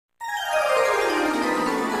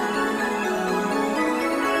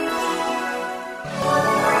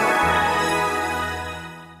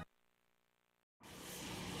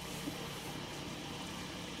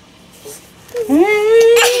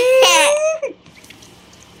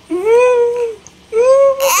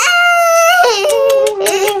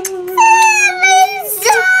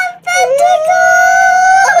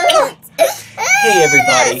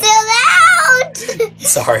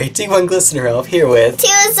sorry, T1 Glistener Elf here with Two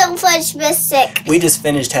so much mystic. We just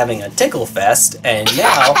finished having a tickle fest, and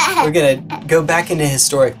now we're gonna go back into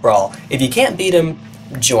Historic Brawl. If you can't beat him,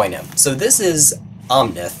 join him. So this is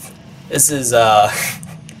Omnath. This is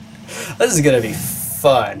this is gonna be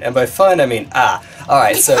fun, and by fun I mean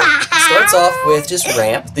Alright, so starts off with just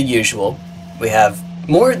ramp, the usual. We have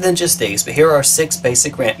more than just these, but here are 6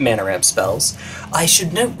 basic mana ramp spells. I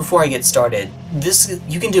should note before I get started,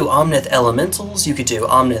 you can do Omnath Elementals, you could do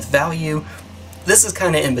Omnath Value. This is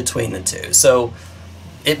kind of in between the two, so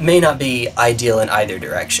it may not be ideal in either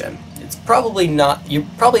direction. It's probably not, you're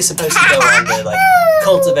probably supposed to go on the like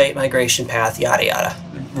Cultivate, Migration Path, yada yada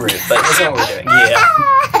route, but that's not what we're doing. Yeah.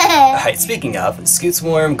 Alright, speaking of, Scoot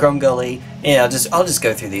Swarm, Grumgully, yeah, I'll just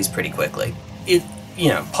go through these pretty quickly.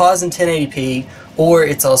 Pause in 1080p, or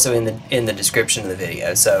it's also in the description of the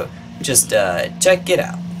video, so just check it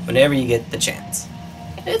out whenever you get the chance.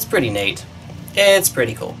 It's pretty neat. It's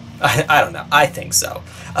pretty cool. I don't know, I think so.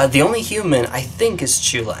 The only human I think is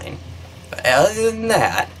Chulane. But other than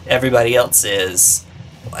that, everybody else is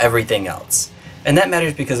everything else. And that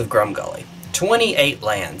matters because of Grumgully. 28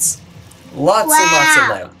 lands. Lots and lots of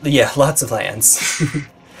lands. Yeah, lots of lands.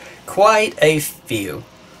 Quite a few.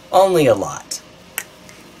 Only a lot.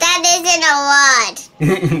 That isn't a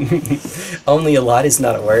word. Only a lot is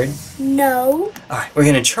not a word? No. Alright, we're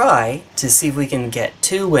gonna try to see if we can get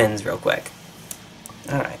 2 wins real quick.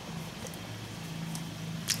 Alright.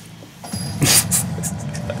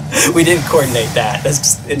 We didn't coordinate that.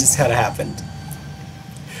 It just kind of happened.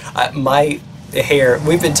 My hair,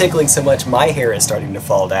 we've been tickling so much, my hair is starting to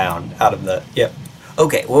fall down out of the, yep.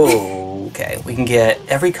 Okay, whoa, okay. We can get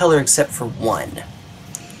every color except for 1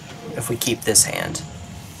 if we keep this hand.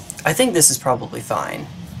 I think this is probably fine.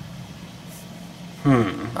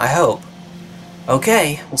 I hope.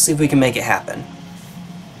 Okay, we'll see if we can make it happen.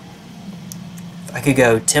 I could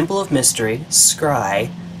go Temple of Mystery,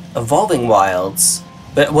 Scry, Evolving Wilds,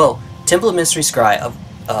 but, well, Temple of Mystery, Scry,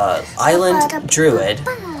 Island, Druid,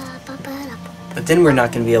 but then we're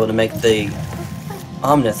not going to be able to make the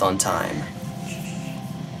Omnath on time.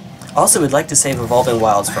 Also, we'd like to save Evolving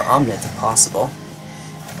Wilds for Omnath if possible.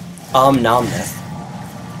 Om-Nomnath.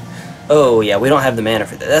 Oh yeah, we don't have the mana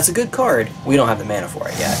for that. That's a good card. We don't have the mana for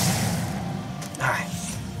it yet. Alright.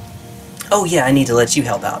 Oh yeah, I need to let you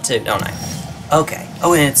help out too, don't I? Okay.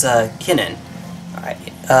 Oh, and it's Kinnan. Alright.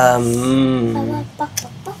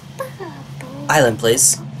 Island,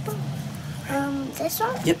 please. This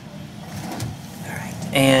one? Yep. Alright.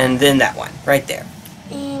 And then that one, right there.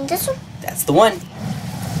 And this one? That's the one.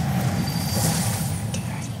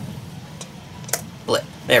 Blip.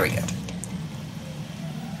 There we go.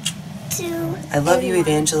 I love you,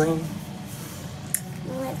 Evangeline.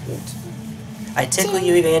 I tickle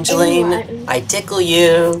you, Evangeline. I tickle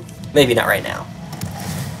you. Maybe not right now.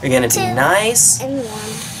 We're gonna be nice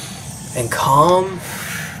and calm.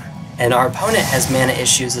 And our opponent has mana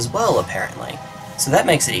issues as well, apparently. So that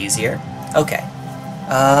makes it easier. Okay.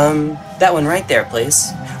 That one right there,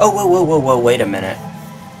 please. Oh, whoa, wait a minute.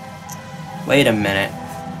 Wait a minute.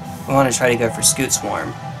 We want to try to go for Scoot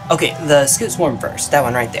Swarm. Okay, the Scoot Swarm first. That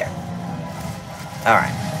one right there.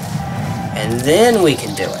 Alright. And then we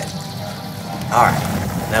can do it. Alright.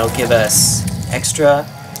 That'll give us extra.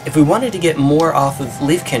 If we wanted to get more off of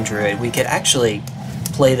Leafkin Druid, we could actually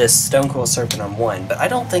play this Stonecoil Serpent on 1, but I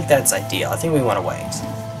don't think that's ideal. I think we want to wait.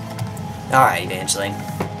 Alright, Evangeline.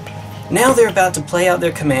 Now they're about to play out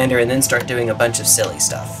their commander and then start doing a bunch of silly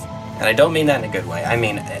stuff. And I don't mean that in a good way. I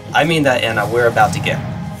mean that in a we're about to get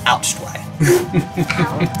ouched way.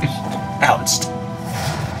 Ouched.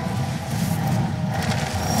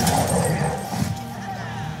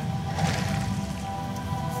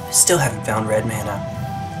 Still haven't found red mana.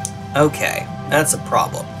 Okay, that's a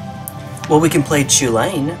problem. Well, we can play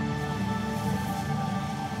Chulane.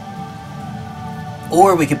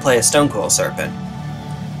 Or we could play a Stonecoil Serpent.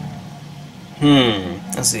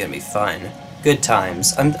 This is gonna be fun. Good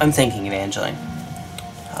times. I'm thinking, Evangeline.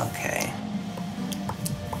 Okay.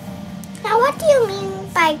 Now, what do you mean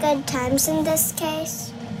by good times in this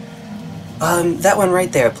case? That one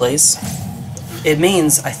right there, please. It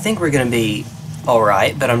means I think we're gonna be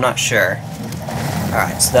alright, but I'm not sure.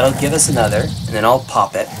 Alright, so that'll give us another, and then I'll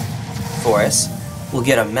pop it for us. We'll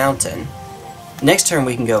get a mountain. Next turn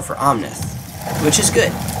we can go for Omnath, which is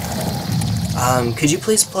good. Could you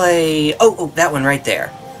please play... Oh, that one right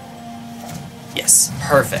there. Yes,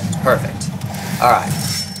 perfect. Alright,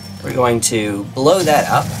 we're going to blow that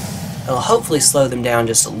up. It'll hopefully slow them down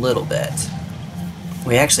just a little bit.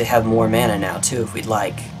 We actually have more mana now too if we'd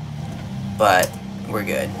like, but we're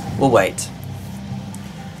good. We'll wait.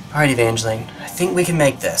 Alright, Evangeline, I think we can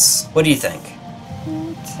make this. What do you think?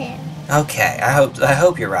 Me too. Okay, I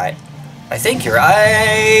hope you're right. I think you're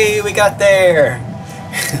right. We got there.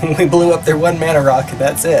 We blew up their 1 mana rock, and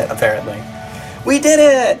that's it. Apparently, we did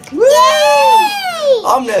it. Woo! Yay!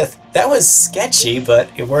 Omnath. That was sketchy, but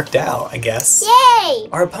it worked out, I guess. Yay!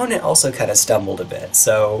 Our opponent also kind of stumbled a bit,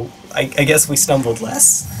 so I guess we stumbled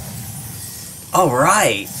less. All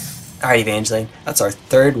right, Evangeline. That's our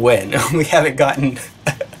 3rd win. We haven't gotten.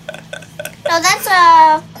 No, that's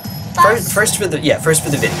a. First for the video. 3rd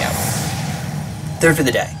for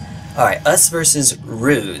the day. All right, us versus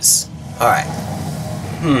Ruse. All right.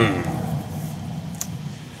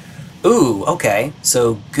 Ooh, okay.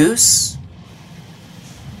 So Goose,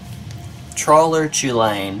 Trawler,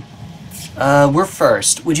 Tulane. We're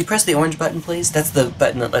first. Would you press the orange button, please? That's the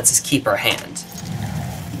button that lets us keep our hand.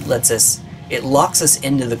 It locks us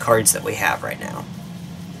into the cards that we have right now.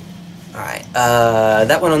 All right.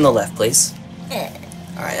 That one on the left, please.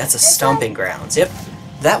 All right, that's a Stomping Grounds. Yep.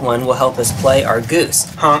 That one will help us play our Goose.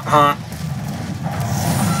 Honk, honk.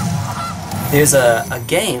 There's a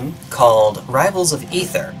game called Rivals of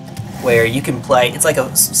Ether, where you can play, it's like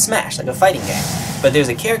a Smash, like a fighting game, but there's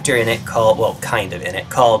a character in it called, well, kind of in it,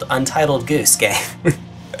 called Untitled Goose Game.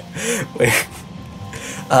 Where,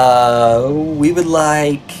 we would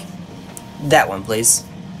like that one, please.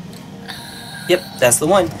 Yep, that's the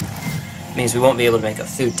one. Means we won't be able to make a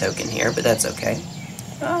food token here, but that's okay.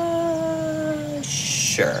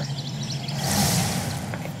 Sure.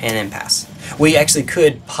 Alright, and then pass. We actually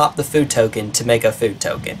could pop the food token to make a food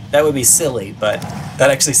token. That would be silly, but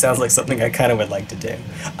that actually sounds like something I kind of would like to do.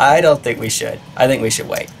 I don't think we should. I think we should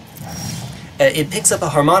wait. It picks up a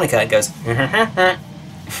harmonica and goes...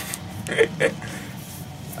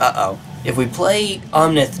 Uh-oh. If we play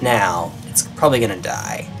Omnath now, it's probably going to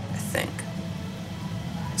die, I think.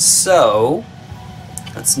 So,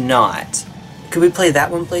 let's not. Could we play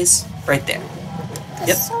that one, please? Right there.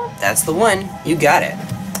 Yep, that's the one. You got it.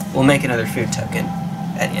 We'll make another food token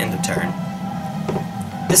at the end of turn.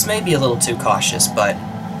 This may be a little too cautious, but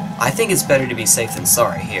I think it's better to be safe than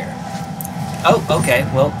sorry here. Oh, okay,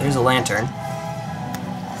 well, there's a lantern.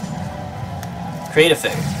 Create a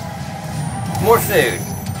food. More food.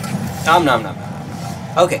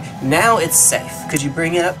 Om-Nom-Nomnath. Okay, now it's safe. Could you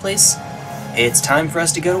bring it up, please? It's time for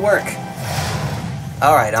us to go to work.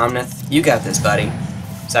 Alright, Omnath, you got this, buddy.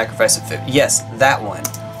 Sacrifice of food. Yes, that one.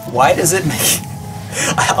 Why does it make...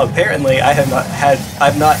 Apparently,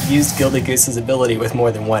 I've not used Gilded Goose's ability with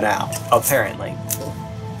more than 1 out. Apparently.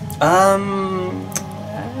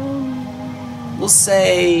 We'll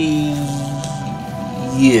say...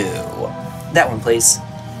 you. That one, please.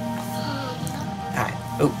 Alright.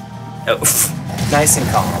 Oh. Nice and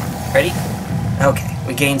calm. Ready? Okay.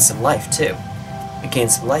 We gained some life, too. We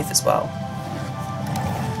gained some life as well.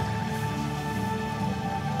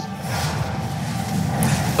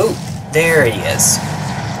 Oh, there he is.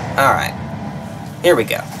 Alright. Here we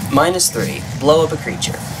go. -3. Blow up a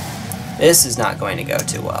creature. This is not going to go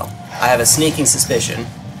too well. I have a sneaking suspicion.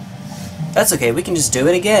 That's okay, we can just do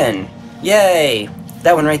it again. Yay!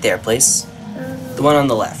 That one right there, please. The one on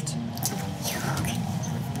the left.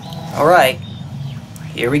 Alright.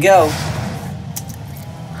 Here we go.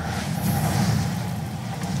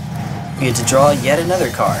 We get to draw yet another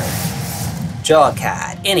card. Draw a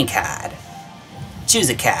card. Any card. Choose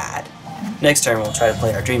a card. Next turn we'll try to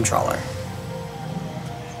play our Dream Trawler.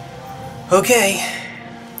 Okay.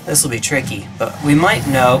 This will be tricky, but we might...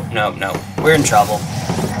 No. We're in trouble.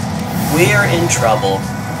 We're in trouble.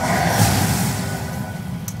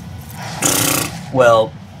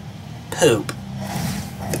 Well, poop.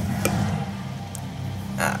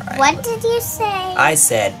 Alright. What did you say? I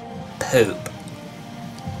said poop.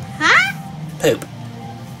 Huh? Poop.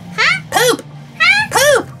 Huh? Poop! Huh?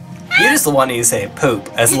 Poop! You just wanted to say poop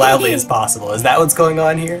as loudly as possible. Is that what's going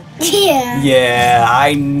on here? Yeah. Yeah,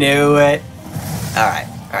 I knew it. Alright,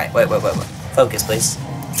 wait. Focus, please.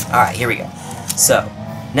 Alright, here we go. So,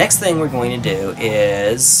 next thing we're going to do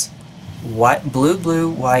is... blue,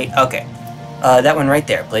 white... Okay. That one right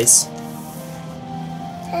there, please.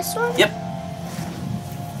 This one? Yep.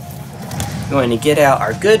 Going to get out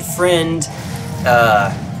our good friend...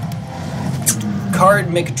 Card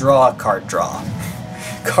McDraw, card draw.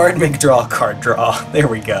 Card McDraw, card draw. There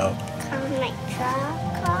we go. Card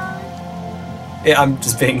McDraw card? Yeah, I'm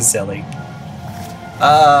just being silly.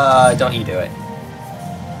 Don't you do it.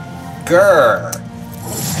 Grr.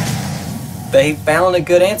 They found a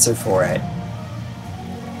good answer for it.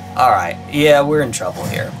 Alright, yeah, we're in trouble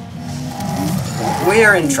here.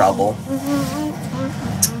 We're in trouble.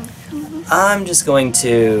 I'm just gonna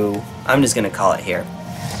call it here.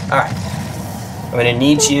 Alright. I'm gonna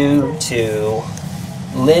need you to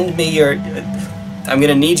lend me your... I'm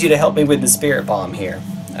gonna need you to help me with the spirit bomb here.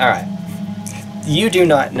 Alright. You do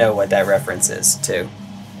not know what that reference is, too.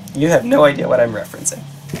 You have no idea what I'm referencing.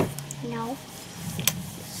 No.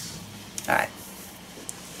 Alright.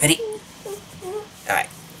 Ready? Alright.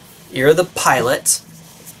 You're the pilot.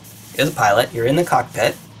 You're the pilot. You're in the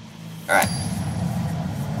cockpit. Alright.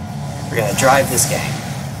 We're gonna drive this game.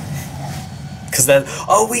 Cause then,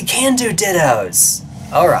 oh, we can do dittos!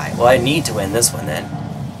 Alright, well I need to win this one then.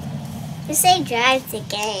 You say drive the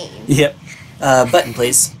game. Yep. Button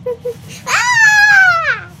please.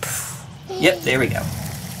 Ah! Yep, there we go.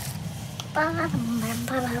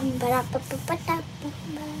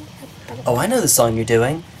 Oh, I know the song you're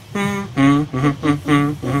doing.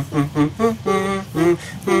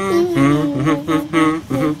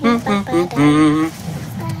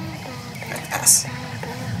 Pass.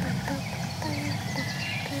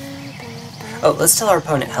 Oh, let's tell our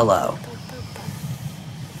opponent hello.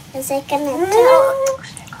 Is it gonna tell?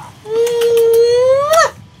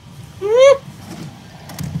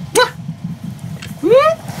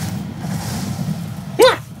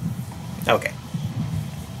 Okay.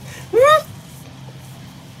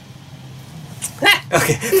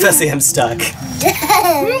 Okay, Fessy, I'm stuck.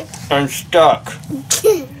 I'm stuck.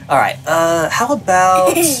 Alright, how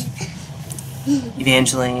about...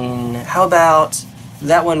 Evangeline, how about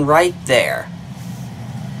that one right there?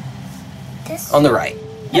 This On the right.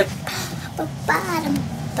 Yep.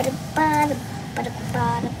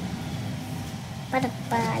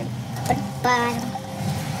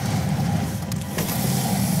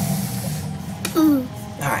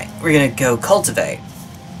 Alright, we're gonna go cultivate.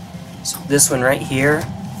 So this one right here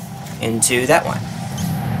into that one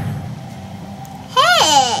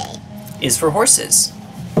Hey! is for horses.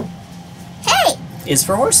 Hey! Is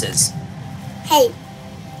for horses. Hey!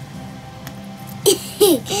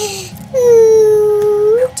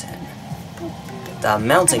 Mountain. Get the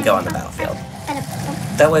mountain go on the battlefield.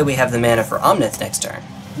 That way we have the mana for Omnath next turn.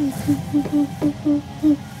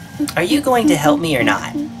 Are you going to help me or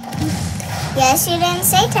not? Yes, you didn't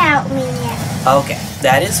say to help me yet. Okay,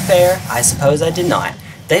 that is fair. I suppose I did not.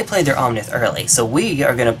 They played their Omnath early, so we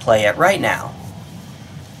are going to play it right now.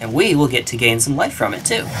 And we will get to gain some life from it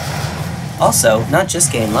too. Also, not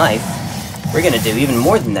just gain life, we're going to do even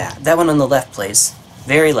more than that. That one on the left, please.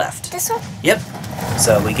 Very left. This one? Yep.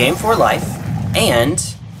 So we gain 4 life, and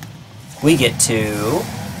we get to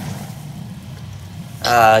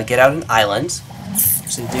get out an island.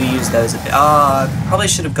 So do use those a bit. Probably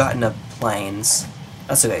should have gotten a plains.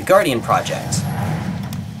 That's okay. Guardian Project.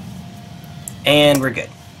 And we're good.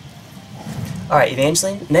 Alright,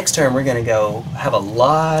 Evangeline, next turn we're going to go have a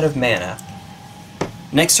lot of mana.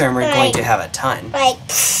 Next turn we're going to have a ton. Like,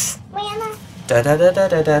 mana? Da da da da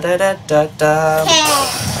da da da da da.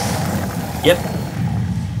 Yep.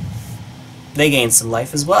 They gained some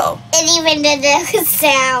life as well. It even did a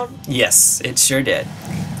sound. Yes, it sure did.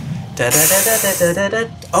 Da da da da da da da.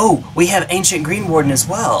 Oh, we have Ancient Green Warden as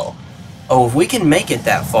well. Oh, if we can make it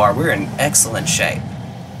that far, we're in excellent shape.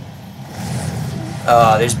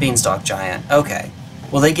 There's Beanstalk Giant. Okay.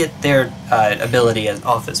 Well, they get their ability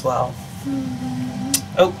off as well.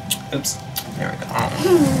 Oh, oops. There we go.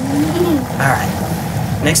 Alright.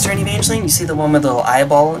 Next turn, Evangeline, you see the one with the little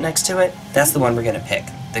eyeball next to it? That's the one we're going to pick.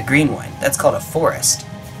 The green one. That's called a forest.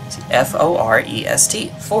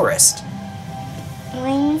 F-O-R-E-S-T. Forest.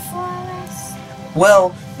 Rainforest?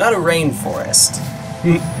 Well, not a rainforest.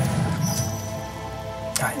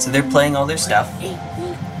 Alright, so they're playing all their stuff.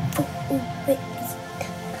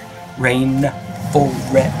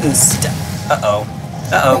 Rainforest. Uh-oh.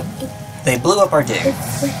 Uh-oh. They blew up our dude.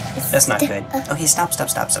 That's not good. Okay, stop.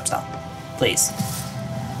 Please.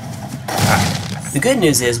 Alright. The good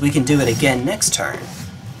news is we can do it again next turn.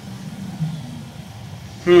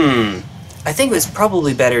 I think it was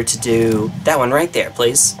probably better to do that one right there,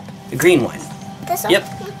 please. The green one. This one? Yep.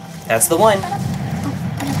 That's the one.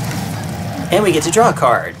 And we get to draw a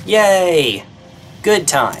card. Yay! Good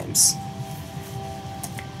times.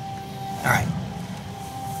 Alright.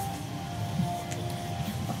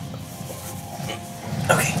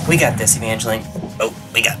 Okay, we got this, Evangeline. Oh,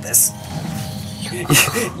 we got this.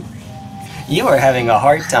 You are having a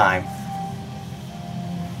hard time.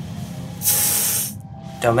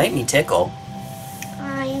 Don't make me tickle.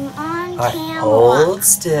 I'm on Alright, camera. hold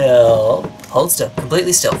still. Hold still.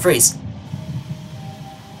 Completely still. Freeze.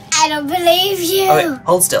 I don't believe you. Okay,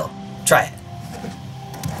 hold still. Try it.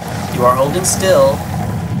 You are holding still.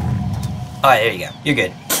 Alright, there you go. You're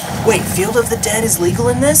good. Wait, Field of the Dead is legal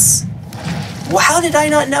in this? Well, how did I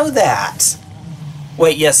not know that?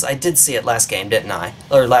 Wait, yes, I did see it last game, didn't I?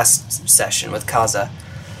 Or last session with Kaza.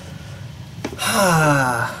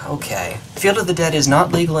 Okay. Field of the Dead is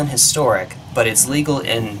not legal in Historic, but it's legal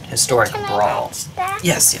in Historic Can Brawl. I touch that?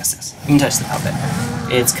 Yes, yes, yes. You can touch the puppet.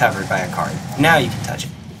 It's covered by a card. Now you can touch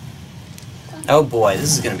it. Oh boy,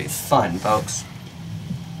 this is gonna be fun, folks.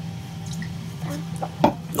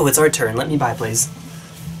 Oh, it's our turn. Let me buy, please.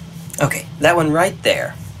 Okay, that one right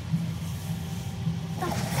there.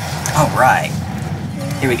 Alright.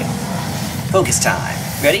 Here we go. Focus time.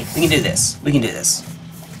 Ready? We can do this. We can do this.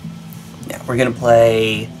 Yeah, we're gonna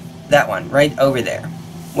play that one right over there.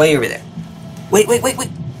 Way over there. Wait, wait, wait, wait!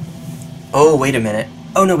 Oh, wait a minute.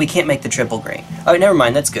 Oh no, we can't make the triple green. Oh, never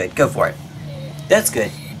mind, that's good. Go for it. That's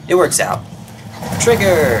good. It works out.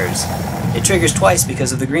 Triggers! It triggers twice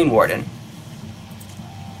because of the Green Warden.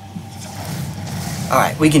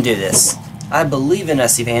 Alright, we can do this. I believe in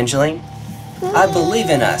us, Evangeline. I believe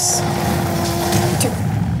in us.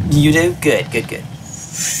 You do? Good, good, good.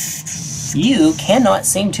 You cannot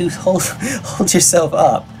seem to hold yourself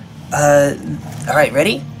up. Alright,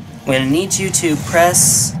 ready? I'm gonna need you to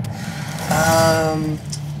press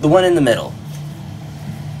the one in the middle.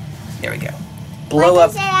 There we go. Blow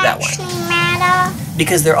up that one. Matter?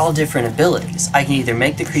 Because they're all different abilities. I can either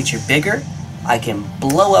make the creature bigger, I can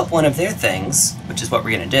blow up one of their things, which is what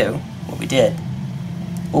we're gonna do, what we did,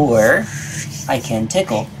 or I can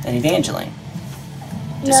tickle an Evangeline.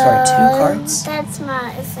 Discard 2 cards. That's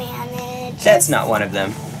not advantage. That's not one of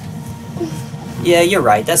them. Yeah, you're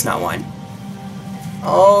right, that's not one.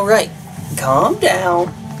 Alright, calm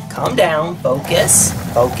down. Calm down. Focus.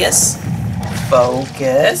 Focus.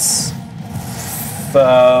 Focus.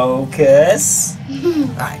 Focus.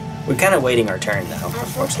 Alright, we're kind of waiting our turn though. I'm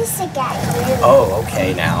focusing at you. Oh,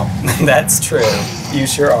 okay now. That's true. You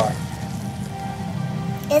sure are.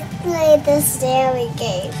 It's like the staring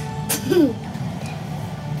game.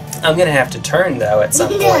 I'm gonna have to turn though at some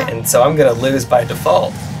point, Yeah. and so I'm gonna lose by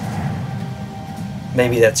default.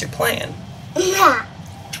 Maybe that's your plan. Yeah.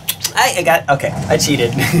 I got, okay, I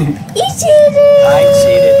cheated. You cheated! I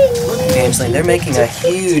cheated. Look, Evangeline, they're making a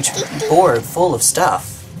huge board full of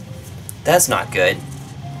stuff. That's not good.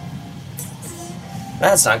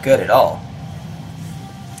 That's not good at all.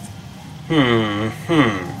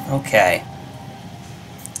 Okay.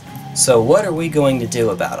 So what are we going to do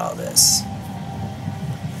about all this?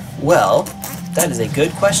 Well, that is a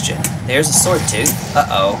good question. There's a sword tooth.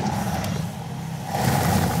 Uh-oh.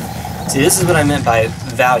 See, this is what I meant by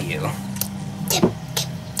value.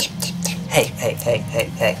 Hey, hey, hey, hey,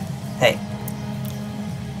 hey, hey.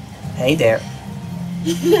 Hey there.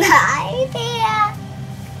 Hi there.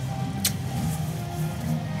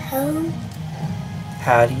 Home.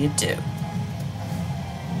 How do you do?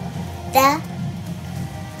 The.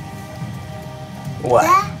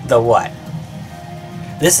 What? The what?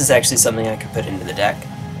 This is actually something I could put into the deck.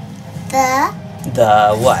 The.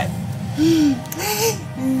 The what? The.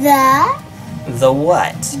 The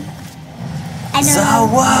what? I don't The know.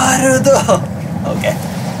 what or the... Okay.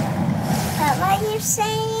 What are you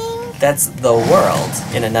saying? That's the world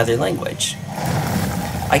in another language.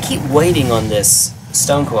 I keep waiting on this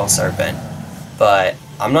stone coil serpent, but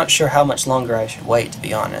I'm not sure how much longer I should wait, to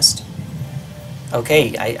be honest.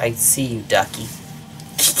 Okay, I see you, ducky.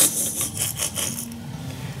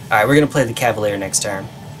 Alright, we're gonna play the Cavalier next turn.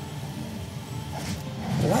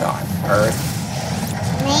 What on earth?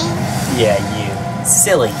 Me? Yeah, you.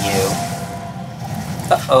 Silly you.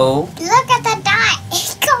 Uh-oh. Look at the dot.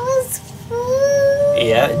 It goes through.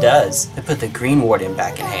 Yeah, it does. They put the Green Warden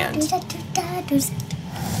back in hand.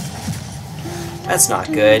 That's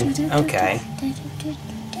not good. Okay.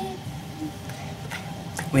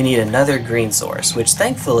 We need another green source, which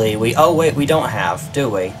thankfully we... Oh, wait, we don't have, do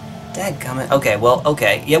we? Dadgummit. Okay, well,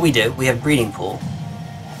 okay. Yeah, we do. We have Breeding Pool.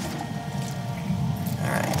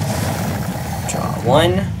 Alright. Draw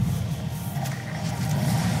 1.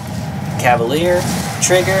 Cavalier.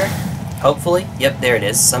 Trigger. Hopefully. Yep, there it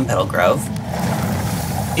is. Sunpetal Grove.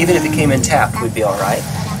 Even if it came in tapped, we'd be alright.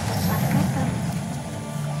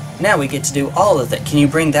 Now we get to do all of that. Can you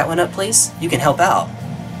bring that one up, please? You can help out.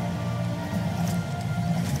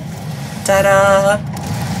 Ta-da!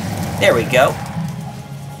 There we go.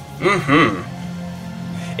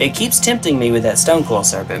 It keeps tempting me with that Stone Coil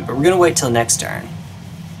Serpent, but we're gonna wait till next turn.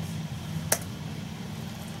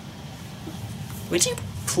 Would you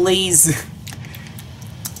please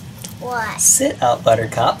What? sit up,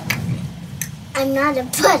 Buttercup? I'm not a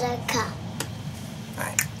buttercup.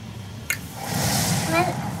 Alright.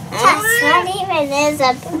 What even is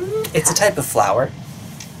a... It's a type of flower.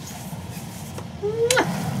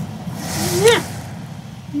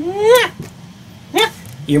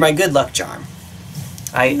 You're my good luck charm.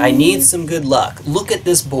 I need some good luck. Look at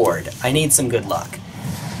this board. I need some good luck.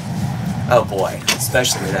 Oh boy,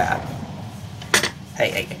 especially that.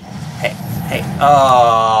 Hey.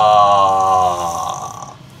 Oh.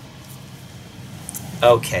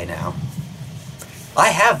 Okay, now. I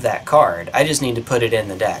have that card. I just need to put it in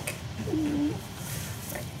the deck.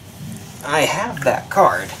 I have that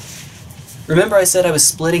card. Remember I said I was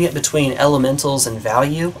splitting it between elementals and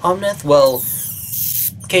value, Omnath? Well,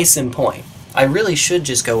 case in point. I really should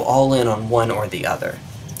just go all in on one or the other.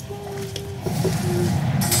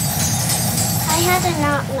 I had a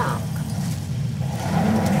knock.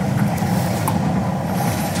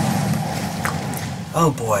 Oh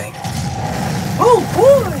boy. Oh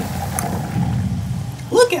boy!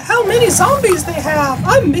 Look at how many zombies they have!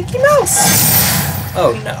 I'm Mickey Mouse!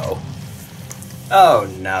 Oh no. Oh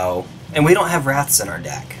no. And we don't have wraths in our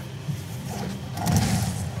deck.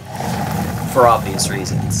 For obvious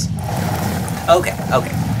reasons. Okay.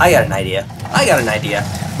 I got an idea.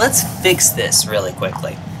 Let's fix this really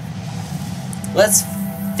quickly. Let's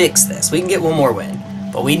fix this. We can get one more win,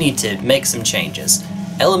 but we need to make some changes.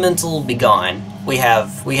 Elemental, be gone. We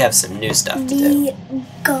have some new stuff to do.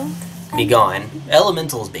 Be gone.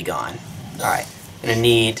 Elementals, be gone. Alright. I'm gonna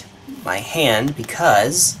need my hand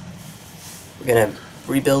because we're gonna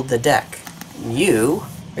rebuild the deck. And you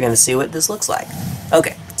are gonna see what this looks like.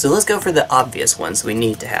 Okay, so let's go for the obvious ones we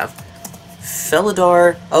need to have.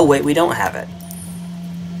 Felidar. Oh wait, we don't have it.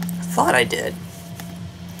 I thought I did.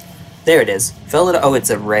 There it is. Felidar. Oh, it's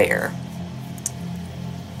a rare.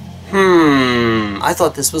 I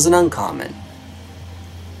thought this was an uncommon.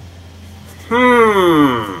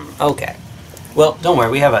 Okay. Well, don't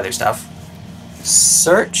worry, we have other stuff.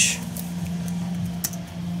 Search.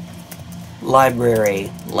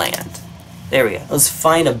 Library land. There we go. Let's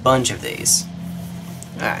find a bunch of these.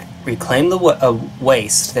 Alright. Reclaim the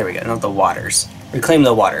waste. There we go, not the waters. Reclaim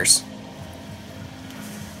the waters.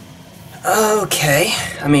 Okay.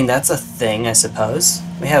 I mean, that's a thing, I suppose.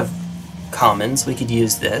 We have commons. We could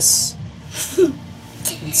use this.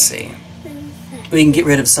 Let's see. We can get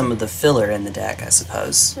rid of some of the filler in the deck, I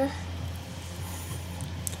suppose.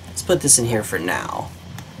 Let's put this in here for now.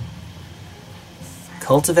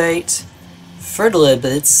 Cultivate. Fertilid,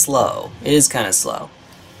 but it's slow. It is kind of slow.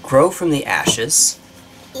 Grow from the ashes.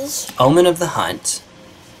 Omen of the hunt.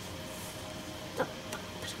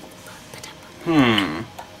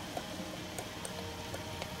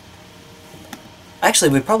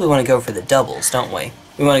 Actually, we probably want to go for the doubles, don't we?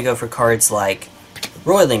 We want to go for cards like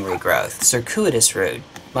Roiling Regrowth, Circuitous Route,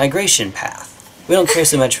 Migration Path. We don't care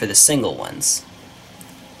so much for the single ones.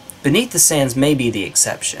 Beneath the Sands may be the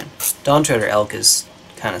exception. Dawn Treader Elk is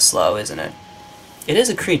kind of slow, isn't it? It is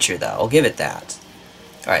a creature, though. I'll give it that.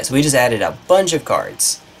 Alright, so we just added a bunch of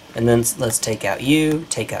cards. And then let's take out you,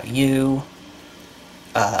 take out you.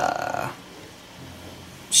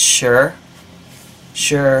 Sure.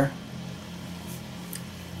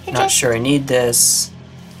 Not sure I need this.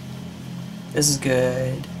 This is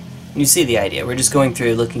good. You see the idea. We're just going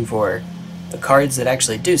through looking for the cards that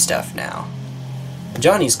actually do stuff now. A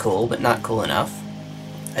Johnny's cool, but not cool enough.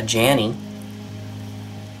 A Janny.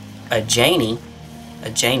 A Janie. A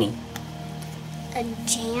Janie. A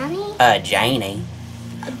Janny? A Janie.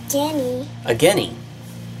 A Genny. A Genny.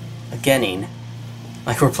 A Genning.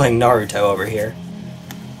 Like we're playing Naruto over here.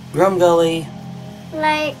 Grumgully.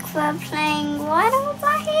 Like we're playing what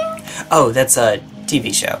over here? Oh, that's a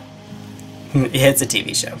TV show. Yeah, it's a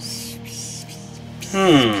TV show.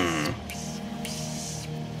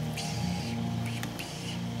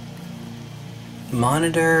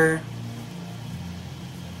 Monitor.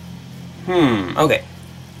 Okay.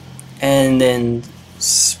 And then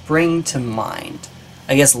Spring to Mind.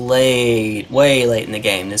 I guess way late in the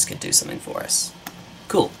game, this could do something for us.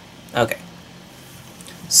 Cool. Okay.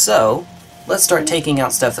 So, let's start taking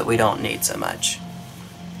out stuff that we don't need so much.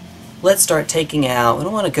 Let's start taking out... We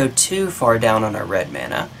don't want to go too far down on our red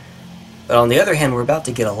mana. But on the other hand, we're about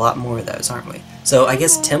to get a lot more of those, aren't we? So, I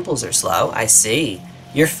guess temples are slow. I see.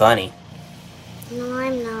 You're funny. No,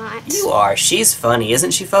 I'm not. You are. She's funny,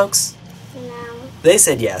 isn't she, folks? No. They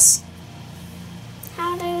said yes.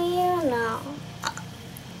 How do you know?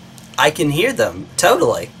 I can hear them.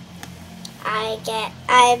 Totally. I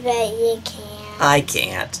bet you can't. I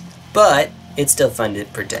can't. But it's still fun to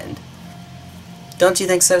pretend. Don't you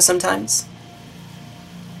think so sometimes?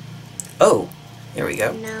 Oh, here we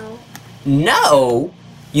go. No. No?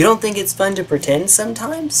 You don't think it's fun to pretend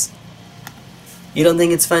sometimes? You don't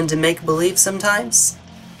think it's fun to make believe sometimes?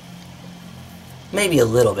 Maybe a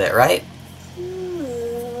little bit, right?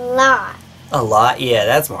 Lot. A lot? Yeah,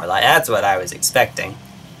 that's more like... That's what I was expecting.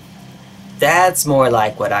 That's more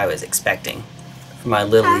like what I was expecting. For my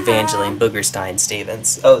little Evangeline Boogerstein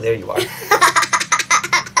Stevens. Oh, there you are.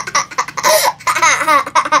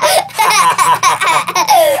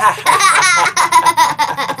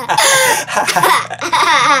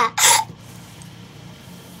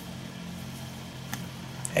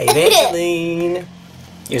 Hey, Evangeline.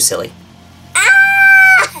 You're silly.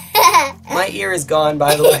 My ear is gone,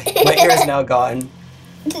 by the way. My ear is now gone.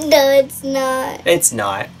 No, it's not. It's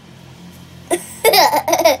not.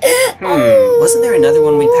 Wasn't there another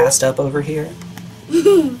one we passed up over here?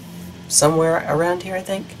 Somewhere around here, I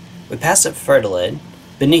think. We passed up Fertilid,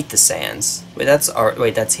 beneath the sands. Wait,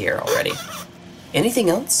 that's here already. Anything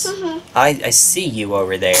else? I see you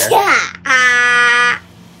over there.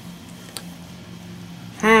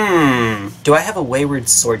 Do I have a wayward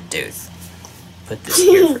sword tooth? Put this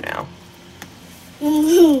here for now.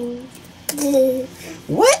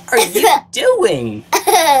 What are you doing?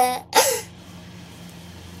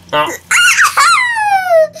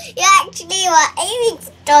 You actually were aiming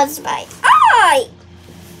towards my eye.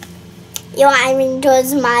 You were aiming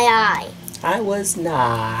towards my eye. I was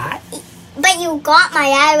not. But you got my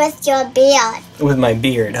eye with your beard. With my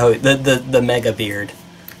beard. Oh, the mega beard.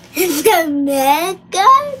 The mega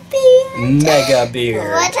beard? Mega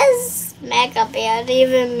beard. What does mega beard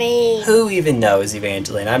even mean? Who even knows,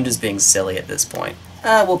 Evangeline? I'm just being silly at this point.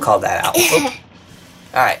 We'll call that out.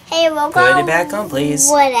 Alright. Hey, we'll Put it back on, please.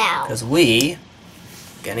 What out? Because we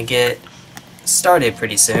gonna get started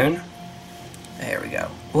pretty soon. There we go.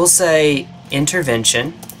 We'll say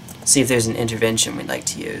intervention. See if there's an intervention we'd like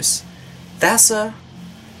to use. Thassa,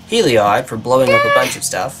 Heliod for blowing up a bunch of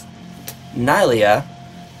stuff. Nylia,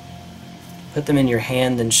 put them in your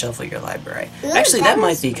hand and shuffle your library. Ooh, Actually, that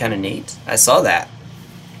might be kind of neat. I saw that.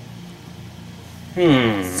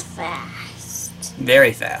 It's fast.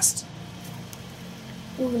 Very fast.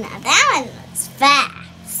 Ooh, now that one looks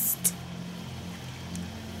fast.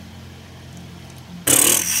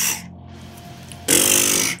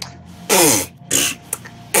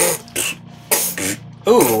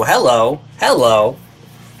 Ooh, hello. Hello.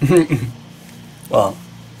 Well,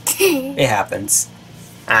 it happens.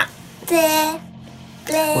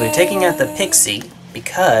 We're taking out the pixie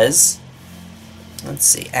because, let's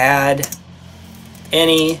see, add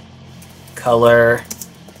any color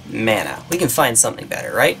mana. We can find something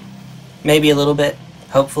better, right? Maybe a little bit,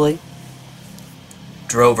 hopefully.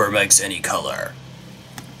 Drover makes any color.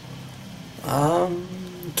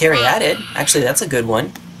 Caryatid. Actually, that's a good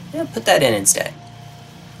one. Yeah, put that in instead.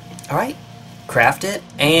 Alright. Craft it,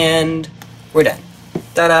 and we're done.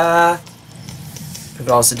 Ta-da! We've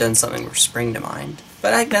also done something for Spring to Mind,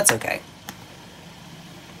 but that's okay.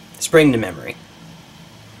 Spring to Memory.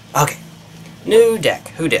 Okay. New deck.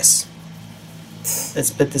 Who dis? Let's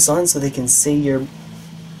put this on so they can see your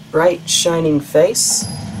bright, shining face.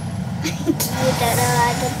 You don't know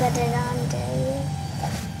how to put it on, do you?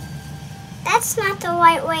 That's not the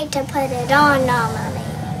right way to put it on normally.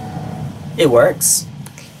 It works.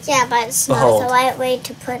 Yeah, but it's Behold. not the right way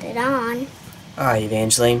to put it on. Alright,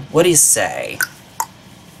 Evangeline, what do you say?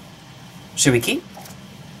 Should we keep?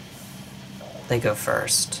 They go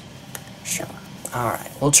first. Sure. Alright,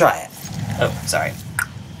 we'll try it. Oh, sorry.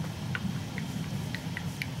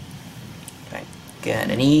 Okay,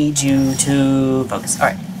 gonna need you to focus.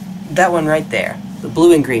 Alright, that one right there. The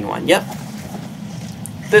blue and green one, yep.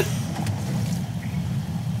 Boop.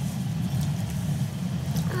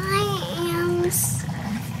 I am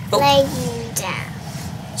Oh. laying down.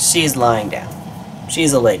 She's lying down.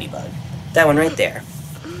 She's a ladybug. That one right there.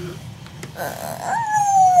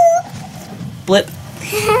 Blip.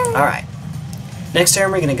 Alright. Next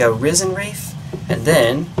turn we're gonna go Risen Reef, and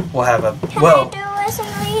then we'll have a... Can I do Risen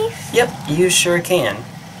Reef? Yep, you sure can.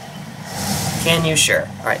 Can you sure?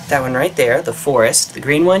 Alright, that one right there, the forest, the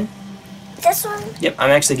green one. This one? Yep, I'm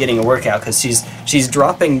actually getting a workout because she's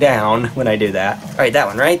dropping down when I do that. Alright, that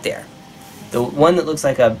one right there. The one that looks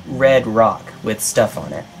like a red rock with stuff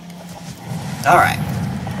on it. Alright.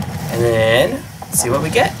 And then, let's see what we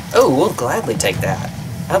get. Oh, we'll gladly take that.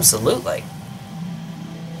 Absolutely.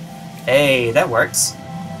 Hey, that works.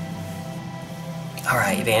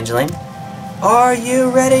 Alright, Evangeline. Are you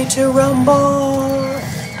ready to rumble?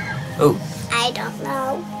 Oh, I don't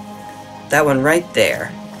know. that one right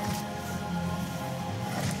there.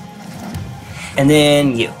 And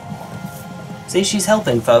then you. See, she's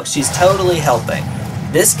helping, folks. She's totally helping.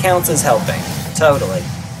 This counts as helping. Totally.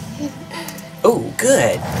 Oh,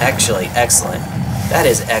 good. Actually, excellent. That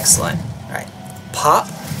is excellent. Alright. Pop.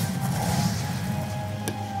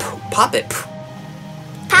 Pop it.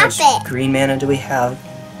 Pop Which it. green mana do we have?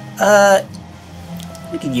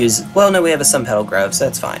 We could use... Well, no, we have a Sunpetal Grove, so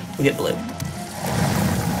that's fine. We get blue.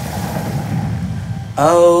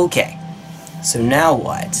 Okay. So now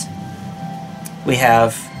what? We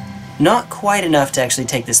have Not quite enough to actually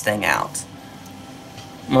take this thing out.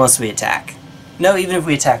 Unless we attack. No, even if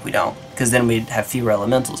we attack, we don't. Because then we'd have fewer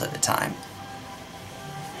elementals at the time.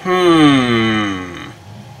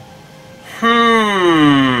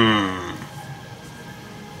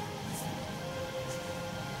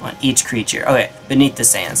 On each creature. Okay, beneath the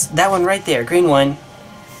sands. That one right there, green one.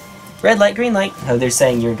 Red light, green light. Oh, they're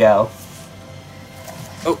saying your go.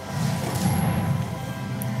 Oh.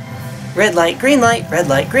 Red light, green light, red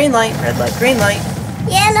light, green light, red light, green light.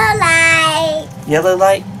 Yellow light. Yellow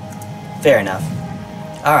light? Fair enough.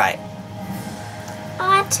 Alright.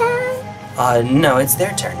 Our turn? No, it's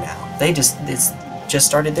their turn now. It's just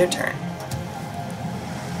started their turn.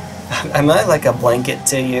 Am I like a blanket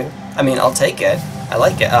to you? I mean, I'll take it. I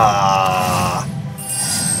like it. Ah.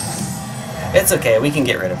 It's okay, we can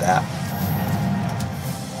get rid of that.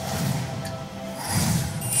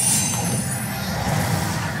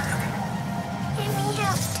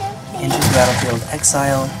 Enter the battlefield,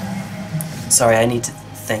 exile. Sorry, I need to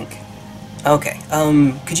think. Okay,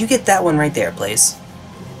 could you get that one right there, please?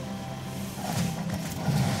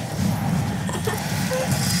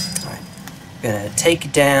 Alright, gonna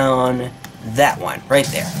take down that one right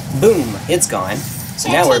there. Boom, it's gone. So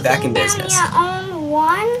now we're back in business. Your own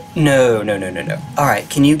one? No. Alright,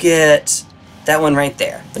 can you get that one right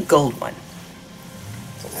there? The gold one.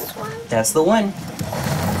 This one? That's the one.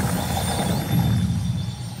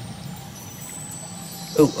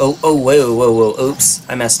 Oh, whoa, oops,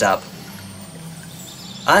 I messed up.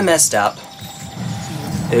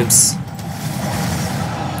 Oops.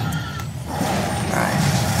 Alright.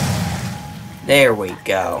 There we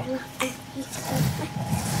go.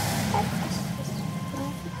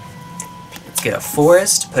 Let's get a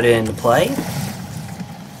forest, put it into play.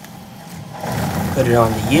 Put it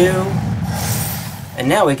on to you. And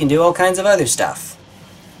now we can do all kinds of other stuff.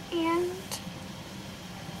 And?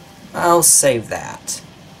 I'll save that.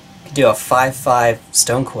 Do a 5/5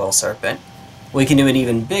 Stone Coil Serpent. We can do an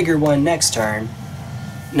even bigger one next turn.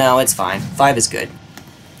 No, it's fine. 5 is good.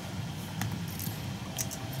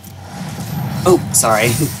 Oh,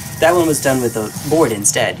 sorry. That one was done with a board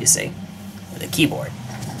instead, you see. With a keyboard.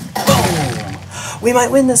 Boom! We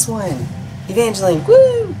might win this one! Evangeline,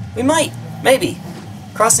 woo! We might! Maybe.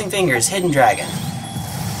 Crossing fingers, Hidden Dragon.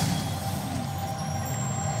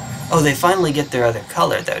 Oh, they finally get their other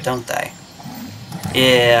color though, don't they?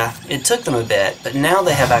 Yeah, it took them a bit, but now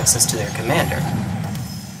they have access to their commander.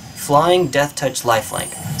 Flying, Death Touch,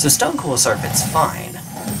 Lifelink. So Stone Coil Serpent's fine,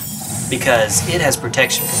 because it has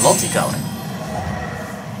protection from multicolor.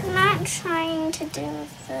 I'm not trying to do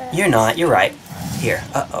this. You're not, you're right. Here,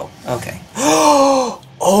 uh-oh, okay.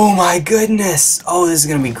 Oh my goodness! Oh, this is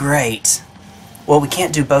gonna be great. Well, we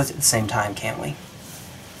can't do both at the same time, can we?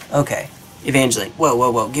 Okay, Evangeline,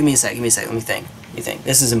 whoa, give me a sec, let me think.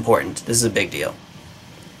 This is important, this is a big deal.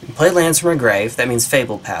 Play lands from a grave, that means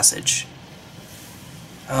Fabled Passage.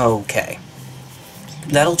 Okay.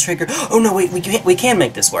 That'll trigger... Oh no, wait, we can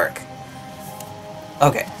make this work.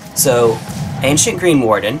 Okay, so, Ancient Green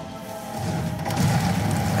Warden.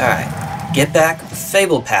 Alright, get back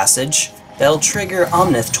Fabled Passage. That'll trigger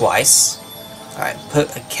Omnath twice. Alright,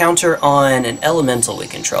 put a counter on an elemental we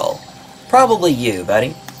control. Probably you,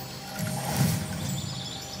 buddy.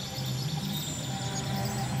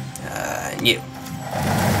 And you.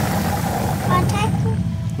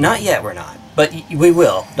 Not yet, we're not. But we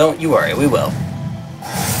will. Don't you worry, we will.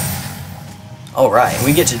 Alright,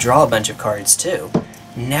 we get to draw a bunch of cards too.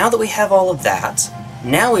 Now that we have all of that,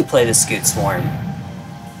 now we play the Scoot Swarm.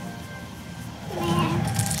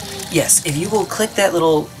 Yes, if you will click that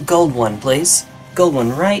little gold one, please. Gold one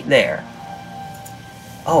right there.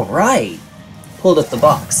 Alright. Pulled up the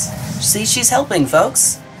box. See, she's helping,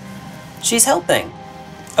 folks. She's helping.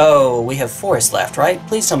 Oh, we have forest left, right?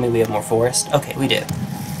 Please tell me we have more forest. Okay, we do.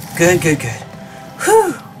 Good.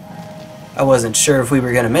 Whew! I wasn't sure if we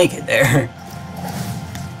were gonna make it there.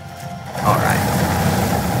 Alright.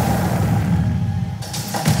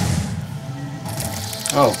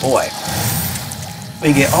 Oh boy.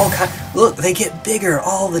 We get all kind. Look, they get bigger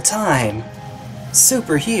all the time.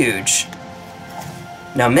 Super huge.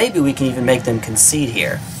 Now maybe we can even make them concede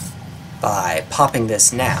here by popping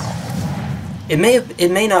this now. It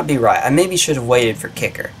may not be right. I maybe should have waited for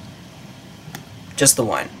kicker. Just the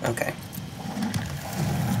one. Okay.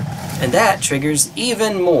 And that triggers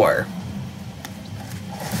even more.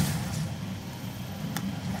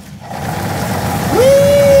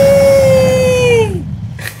 Whee!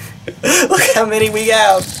 Look how many we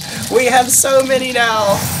have. We have so many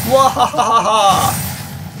now. Wahahaha!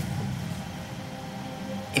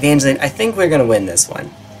 Evangeline, I think we're gonna win this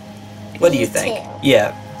one. What do you think? Too.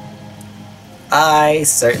 Yeah. I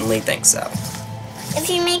certainly think so. If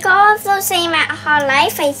you make all of those same at Hot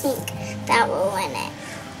Life, I think that will win it.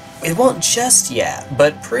 It won't just yet,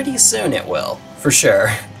 but pretty soon it will, for sure.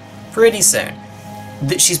 Pretty soon.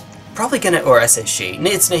 She's probably gonna, or I say she,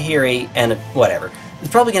 it's Nahiri and whatever. It's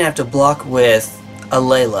probably gonna have to block with a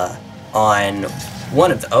Layla on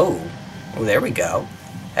one of the, oh, there we go.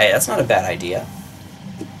 Hey, that's not a bad idea.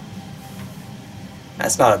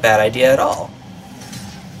 That's not a bad idea at all.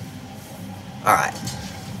 Alright.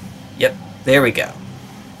 Yep, there we go.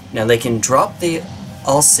 Now they can drop the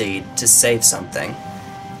All Seed to save something.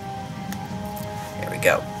 There we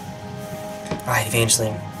go. Alright,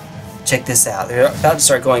 Evangeline. Check this out. They're about to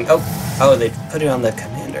start going, oh, they put it on the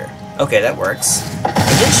commander. Okay, that works. But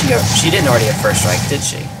didn't she go, she didn't already have first strike, did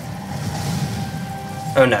she?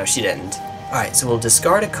 Oh no, she didn't. Alright, so we'll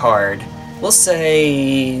discard a card. We'll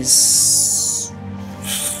say...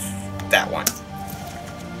 that one.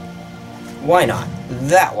 Why not?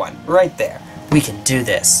 That one, right there. We can do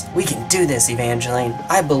this. We can do this, Evangeline.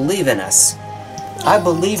 I believe in us. I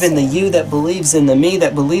believe in the you that believes in the me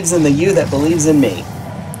that believes in the you that believes in me.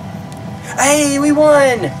 Hey, we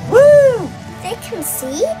won! Woo! They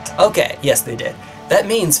concede? Okay, yes they did. That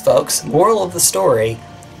means, folks, moral of the story,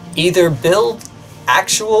 either build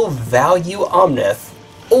actual value Omnath,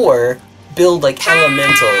 or build like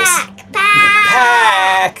elementals.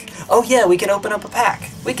 Pack! Oh yeah, we can open up a pack.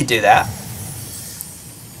 We could do that.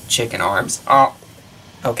 Chicken arms. Oh,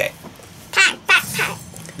 okay. Pack.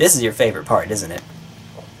 This is your favorite part, isn't it?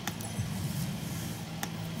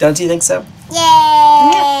 Don't you think so?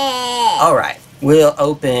 Yay! Alright, we'll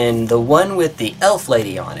open the one with the elf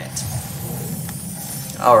lady on it.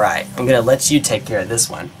 Alright, I'm gonna let you take care of this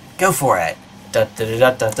one. Go for it. Da da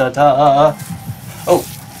da da da da. Oh.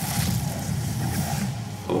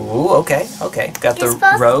 Ooh, okay. Got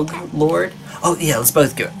the rogue lord. Oh yeah, let's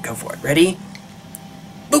both go for it. Ready?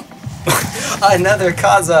 Boop. Another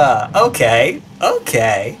Kaza. Okay.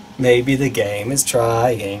 Maybe the game is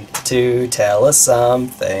trying to tell us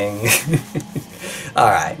something.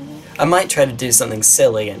 Alright. I might try to do something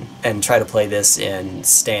silly and try to play this in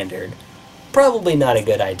standard. Probably not a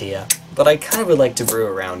good idea, but I kind of would like to brew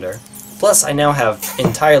around her. Plus, I now have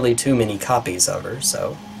entirely too many copies of her,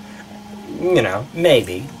 so, you know,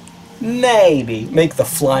 maybe make the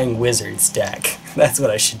Flying Wizards deck. That's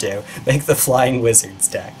what I should do. Make the Flying Wizards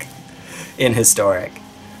deck in Historic.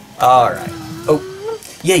 Alright. Oh,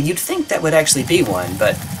 yeah, you'd think that would actually be one,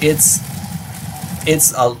 but it's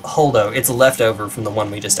a holdover. It's a leftover from the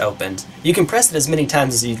one we just opened. You can press it as many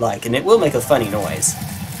times as you'd like, and it will make a funny noise.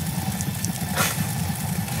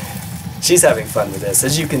 She's having fun with this,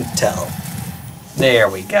 as you can tell. There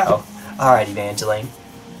we go. Alright, Evangeline.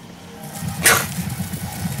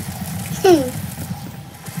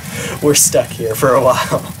 We're stuck here for a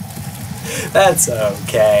while. That's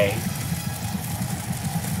okay.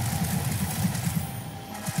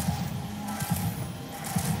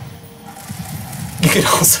 You can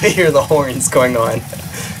also hear the horns going on.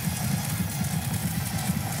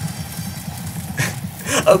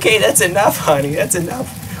 Okay, that's enough, honey. That's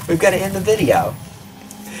enough. We've got to end the video.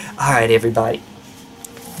 Alright, everybody.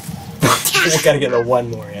 We've got to get the one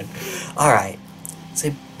more in. Alright.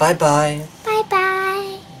 Say bye-bye.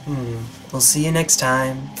 Bye-bye. We'll see you next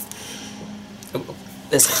time. Oh,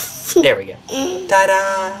 this one. There we go.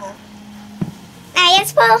 Ta-da! I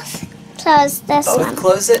guess both close this Both one.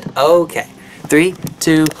 close it? Okay. 3,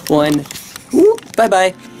 2, 1.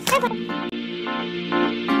 Bye-bye. Bye-bye.